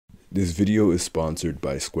This video is sponsored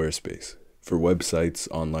by Squarespace. For websites,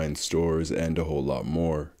 online stores, and a whole lot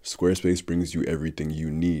more, Squarespace brings you everything you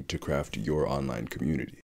need to craft your online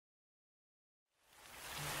community.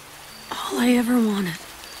 All I ever wanted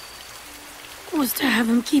was to have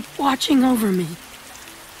him keep watching over me.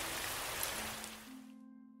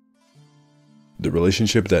 The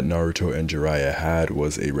relationship that Naruto and Jiraiya had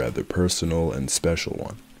was a rather personal and special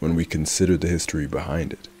one when we consider the history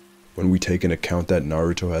behind it. When we take into account that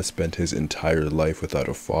Naruto has spent his entire life without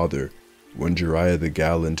a father, when Jiraiya the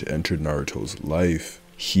Gallant entered Naruto's life,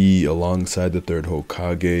 he, alongside the third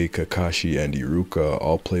Hokage, Kakashi, and Iruka,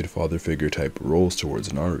 all played father figure type roles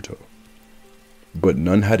towards Naruto. But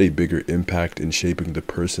none had a bigger impact in shaping the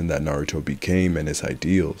person that Naruto became and his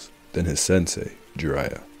ideals than his sensei,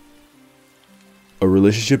 Jiraiya. A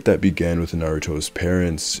relationship that began with Naruto's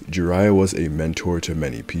parents, Jiraiya was a mentor to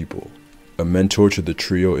many people. A mentor to the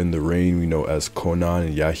trio in the rain we know as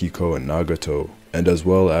Konan, Yahiko, and Nagato, and as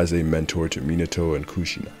well as a mentor to Minato and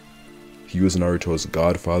Kushina. He was Naruto's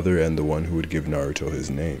godfather and the one who would give Naruto his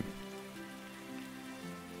name.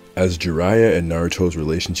 As Jiraiya and Naruto's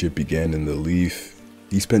relationship began in the Leaf,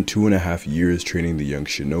 he spent 2.5 years training the young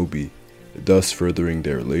shinobi, thus furthering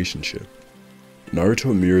their relationship.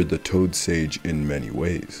 Naruto mirrored the Toad Sage in many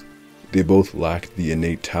ways. They both lacked the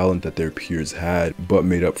innate talent that their peers had, but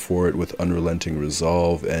made up for it with unrelenting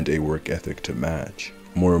resolve and a work ethic to match.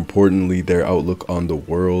 More importantly, their outlook on the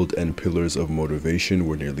world and pillars of motivation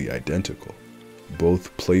were nearly identical.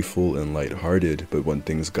 Both playful and lighthearted, but when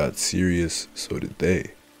things got serious, so did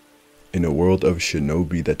they. In a world of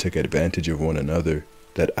shinobi that took advantage of one another,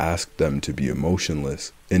 that asked them to be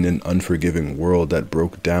emotionless, in an unforgiving world that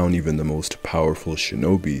broke down even the most powerful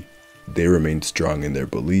shinobi, they remained strong in their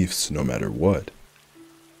beliefs no matter what.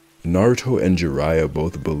 Naruto and Jiraiya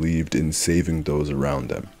both believed in saving those around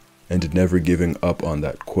them, and never giving up on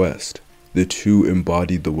that quest. The two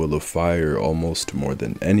embodied the will of fire almost more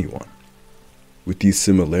than anyone. With these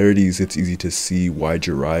similarities, it's easy to see why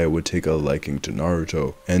Jiraiya would take a liking to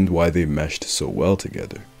Naruto, and why they meshed so well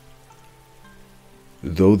together.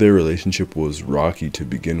 Though their relationship was rocky to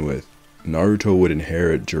begin with, Naruto would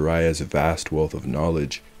inherit Jiraiya's vast wealth of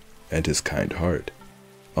knowledge and his kind heart.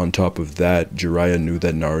 On top of that, Jiraiya knew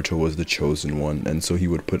that Naruto was the chosen one, and so he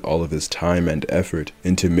would put all of his time and effort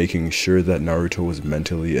into making sure that Naruto was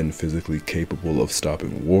mentally and physically capable of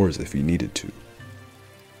stopping wars if he needed to.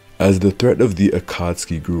 As the threat of the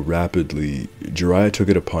Akatsuki grew rapidly, Jiraiya took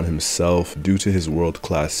it upon himself, due to his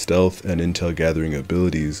world-class stealth and intel gathering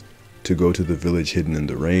abilities, to go to the village hidden in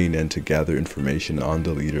the rain and to gather information on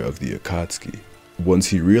the leader of the Akatsuki. Once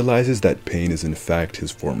he realizes that Pain is in fact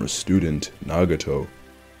his former student, Nagato,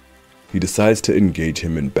 he decides to engage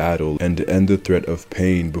him in battle and end the threat of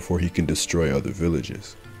Pain before he can destroy other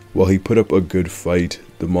villages. While he put up a good fight,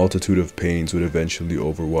 the multitude of Pains would eventually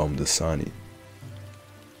overwhelm the Sani.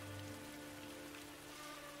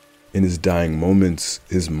 In his dying moments,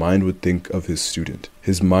 his mind would think of his student.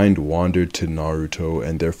 His mind wandered to Naruto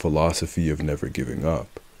and their philosophy of never giving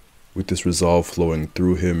up. With this resolve flowing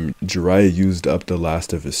through him, Jiraiya used up the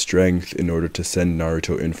last of his strength in order to send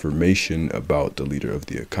Naruto information about the leader of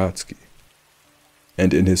the Akatsuki.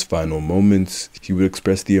 And in his final moments, he would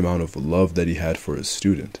express the amount of love that he had for his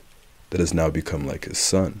student, that has now become like his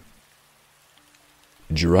son.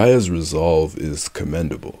 Jiraiya's resolve is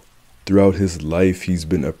commendable. Throughout his life, he's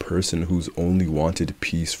been a person who's only wanted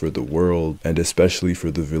peace for the world, and especially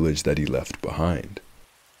for the village that he left behind.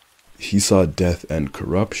 He saw death and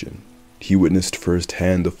corruption. He witnessed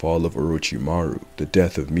firsthand the fall of Orochimaru, the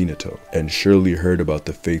death of Minato, and surely heard about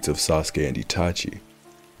the fates of Sasuke and Itachi,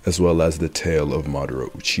 as well as the tale of Madara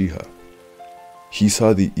Uchiha. He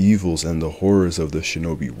saw the evils and the horrors of the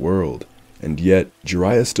shinobi world, and yet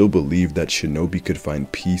Jiraiya still believed that shinobi could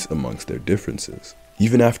find peace amongst their differences.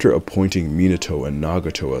 Even after appointing Minato and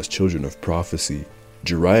Nagato as children of prophecy,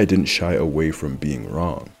 Jiraiya didn't shy away from being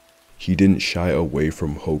wrong. He didn't shy away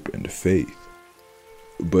from hope and faith.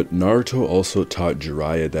 But Naruto also taught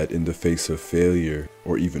Jiraiya that in the face of failure,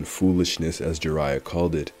 or even foolishness as Jiraiya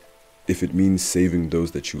called it, if it means saving those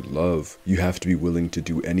that you love, you have to be willing to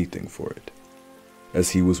do anything for it, as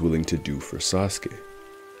he was willing to do for Sasuke.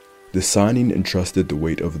 The Sannin entrusted the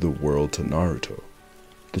weight of the world to Naruto.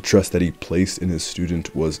 The trust that he placed in his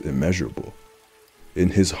student was immeasurable. In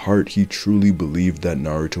his heart, he truly believed that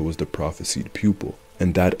Naruto was the prophesied pupil,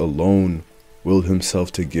 and that alone willed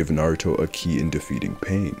himself to give Naruto a key in defeating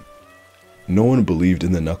Pain. No one believed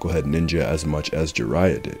in the Knucklehead Ninja as much as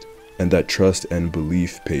Jiraiya did, and that trust and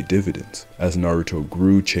belief paid dividends, as Naruto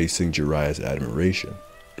grew chasing Jiraiya's admiration,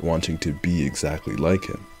 wanting to be exactly like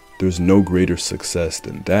him. There's no greater success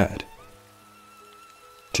than that.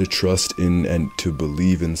 To trust in and to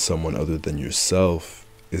believe in someone other than yourself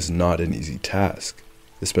is not an easy task,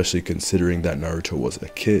 especially considering that Naruto was a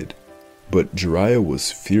kid. But Jiraiya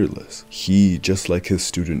was fearless. He, just like his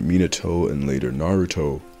student Minato and later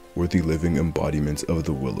Naruto, were the living embodiments of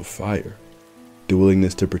the will of fire. The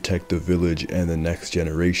willingness to protect the village and the next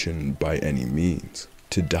generation by any means,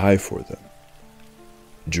 to die for them.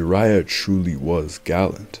 Jiraiya truly was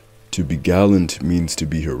gallant. To be gallant means to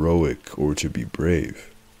be heroic or to be brave.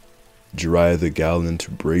 Jiraiya the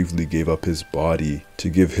Gallant bravely gave up his body to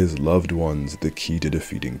give his loved ones the key to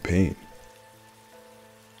defeating pain.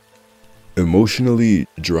 Emotionally,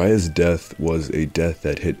 Jiraiya's death was a death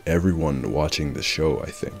that hit everyone watching the show, I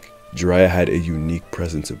think. Jiraiya had a unique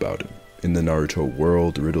presence about him. In the Naruto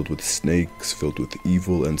world, riddled with snakes, filled with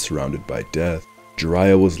evil, and surrounded by death,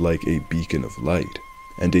 Jiraiya was like a beacon of light,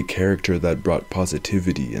 and a character that brought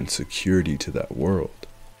positivity and security to that world.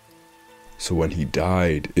 So when he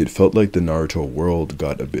died, it felt like the Naruto world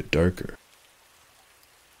got a bit darker.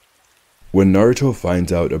 When Naruto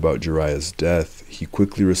finds out about Jiraiya's death, he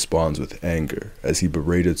quickly responds with anger as he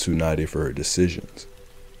berated Tsunade for her decisions.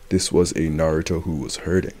 This was a Naruto who was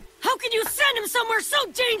hurting. How can you send him somewhere so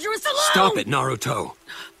dangerous alone? Stop it, Naruto!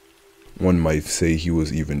 One might say he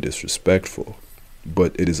was even disrespectful,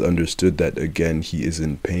 but it is understood that again he is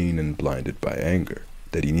in pain and blinded by anger,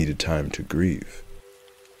 that he needed time to grieve.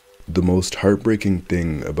 The most heartbreaking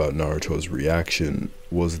thing about Naruto's reaction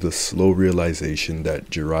was the slow realization that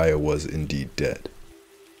Jiraiya was indeed dead.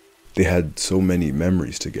 They had so many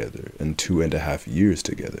memories together and 2.5 years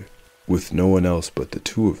together, with no one else but the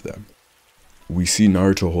two of them. We see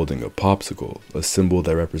Naruto holding a popsicle, a symbol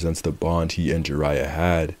that represents the bond he and Jiraiya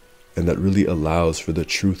had, and that really allows for the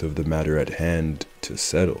truth of the matter at hand to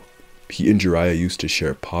settle. He and Jiraiya used to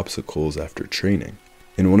share popsicles after training.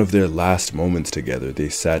 In one of their last moments together, they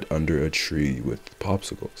sat under a tree with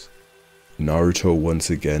popsicles. Naruto once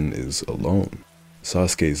again is alone.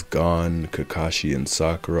 Sasuke's gone, Kakashi and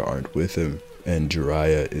Sakura aren't with him, and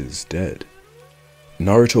Jiraiya is dead.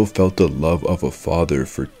 Naruto felt the love of a father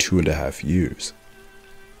for 2.5 years.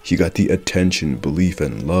 He got the attention, belief,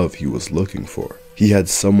 and love he was looking for. He had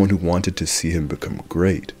someone who wanted to see him become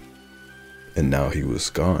great. And now he was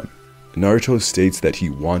gone. Naruto states that he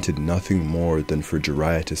wanted nothing more than for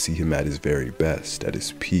Jiraiya to see him at his very best, at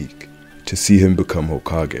his peak, to see him become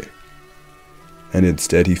Hokage. And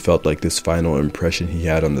instead he felt like this final impression he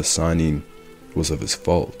had on the Sannin was of his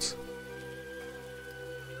faults.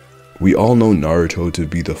 We all know Naruto to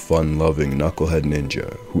be the fun-loving knucklehead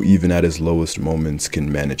ninja who even at his lowest moments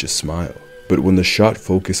can manage a smile. But when the shot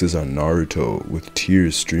focuses on Naruto with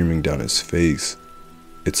tears streaming down his face,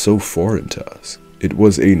 it's so foreign to us. It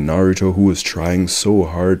was a Naruto who was trying so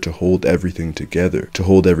hard to hold everything together, to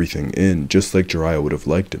hold everything in, just like Jiraiya would have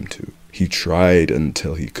liked him to. He tried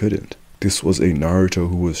until he couldn't. This was a Naruto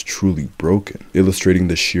who was truly broken, illustrating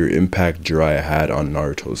the sheer impact Jiraiya had on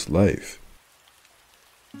Naruto's life.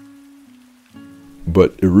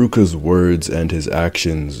 But Iruka's words and his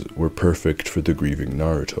actions were perfect for the grieving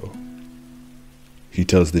Naruto. He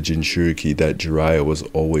tells the Jinchuriki that Jiraiya was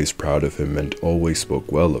always proud of him and always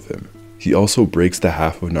spoke well of him. He also breaks the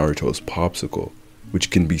half of Naruto's popsicle,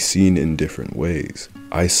 which can be seen in different ways.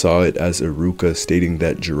 I saw it as Iruka stating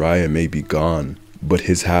that Jiraiya may be gone, but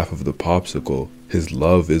his half of the popsicle, his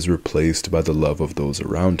love, is replaced by the love of those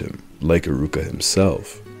around him, like Iruka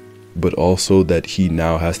himself. But also that he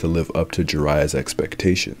now has to live up to Jiraiya's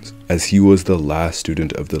expectations, as he was the last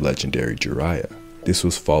student of the legendary Jiraiya. This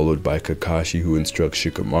was followed by Kakashi, who instructs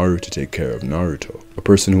Shikamaru to take care of Naruto, a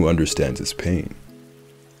person who understands his pain.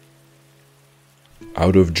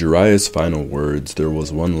 Out of Jiraiya's final words, there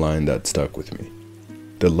was one line that stuck with me.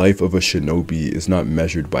 The life of a shinobi is not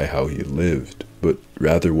measured by how he lived, but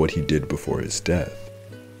rather what he did before his death.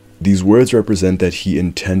 These words represent that he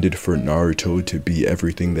intended for Naruto to be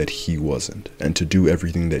everything that he wasn't, and to do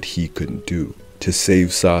everything that he couldn't do. To save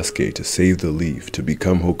Sasuke, to save the leaf, to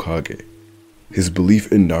become Hokage. His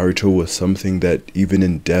belief in Naruto was something that even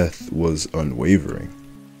in death was unwavering.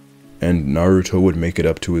 And Naruto would make it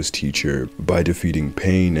up to his teacher by defeating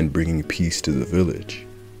pain and bringing peace to the village.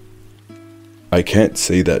 I can't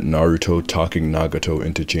say that Naruto talking Nagato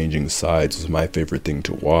into changing sides was my favorite thing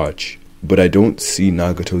to watch, but I don't see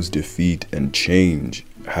Nagato's defeat and change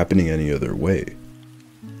happening any other way.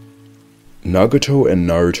 Nagato and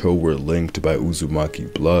Naruto were linked by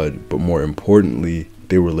Uzumaki blood, but more importantly,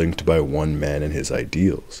 they were linked by one man and his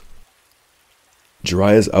ideals.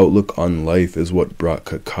 Jiraiya's outlook on life is what brought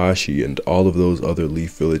Kakashi and all of those other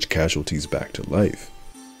Leaf Village casualties back to life.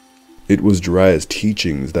 It was Jiraiya's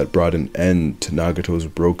teachings that brought an end to Nagato's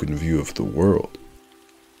broken view of the world.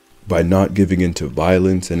 By not giving in to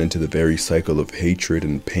violence and into the very cycle of hatred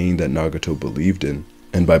and pain that Nagato believed in,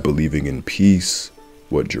 and by believing in peace,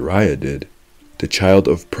 what Jiraiya did, the child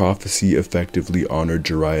of prophecy effectively honored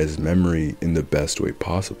Jiraiya's memory in the best way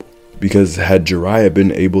possible. Because had Jiraiya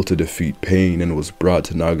been able to defeat pain and was brought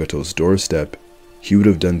to Nagato's doorstep, he would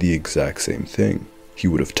have done the exact same thing. He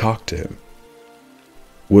would have talked to him.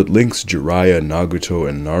 What links Jiraiya, Nagato,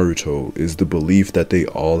 and Naruto is the belief that they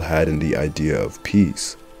all had in the idea of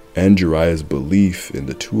peace, and Jiraiya's belief in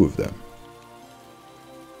the two of them.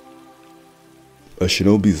 A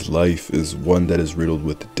shinobi's life is one that is riddled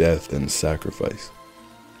with death and sacrifice.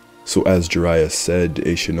 So as Jiraiya said,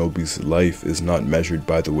 a shinobi's life is not measured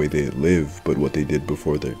by the way they live, but what they did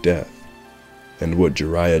before their death. And what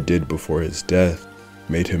Jiraiya did before his death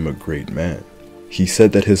made him a great man. He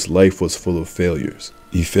said that his life was full of failures.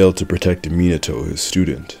 He failed to protect Minato, his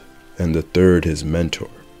student, and the third, his mentor.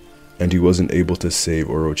 And he wasn't able to save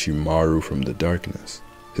Orochimaru from the darkness,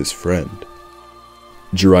 his friend.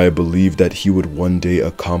 Jiraiya believed that he would one day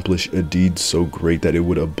accomplish a deed so great that it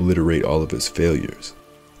would obliterate all of his failures.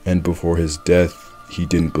 And before his death, he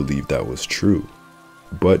didn't believe that was true.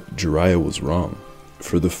 But Jiraiya was wrong.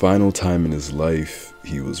 For the final time in his life,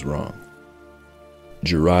 he was wrong.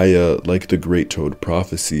 Jiraiya, like the Great Toad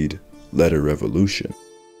prophesied, led a revolution.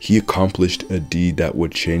 He accomplished a deed that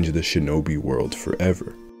would change the shinobi world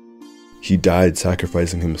forever. He died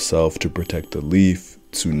sacrificing himself to protect the Leaf,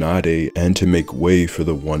 Tsunade, and to make way for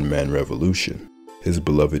the one-man revolution, his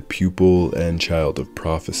beloved pupil and child of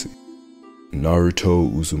prophecy,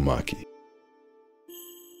 Naruto Uzumaki.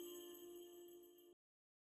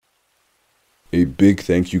 A big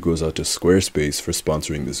thank you goes out to Squarespace for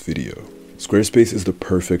sponsoring this video. Squarespace is the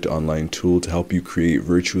perfect online tool to help you create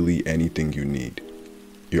virtually anything you need.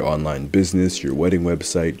 Your online business, your wedding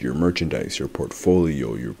website, your merchandise, your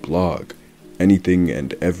portfolio, your blog, anything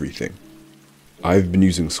and everything. I've been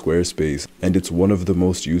using Squarespace, and it's one of the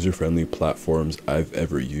most user-friendly platforms I've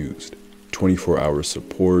ever used. 24-hour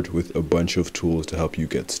support with a bunch of tools to help you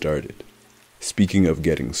get started. Speaking of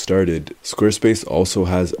getting started, Squarespace also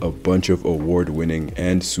has a bunch of award-winning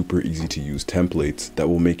and super easy-to-use templates that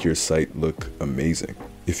will make your site look amazing.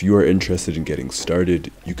 If you are interested in getting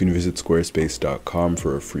started, you can visit squarespace.com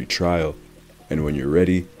for a free trial, and when you're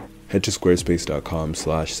ready, head to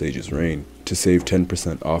squarespace.com/sagesreign to save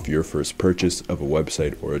 10% off your first purchase of a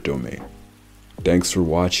website or a domain. Thanks for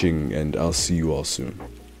watching, and I'll see you all soon.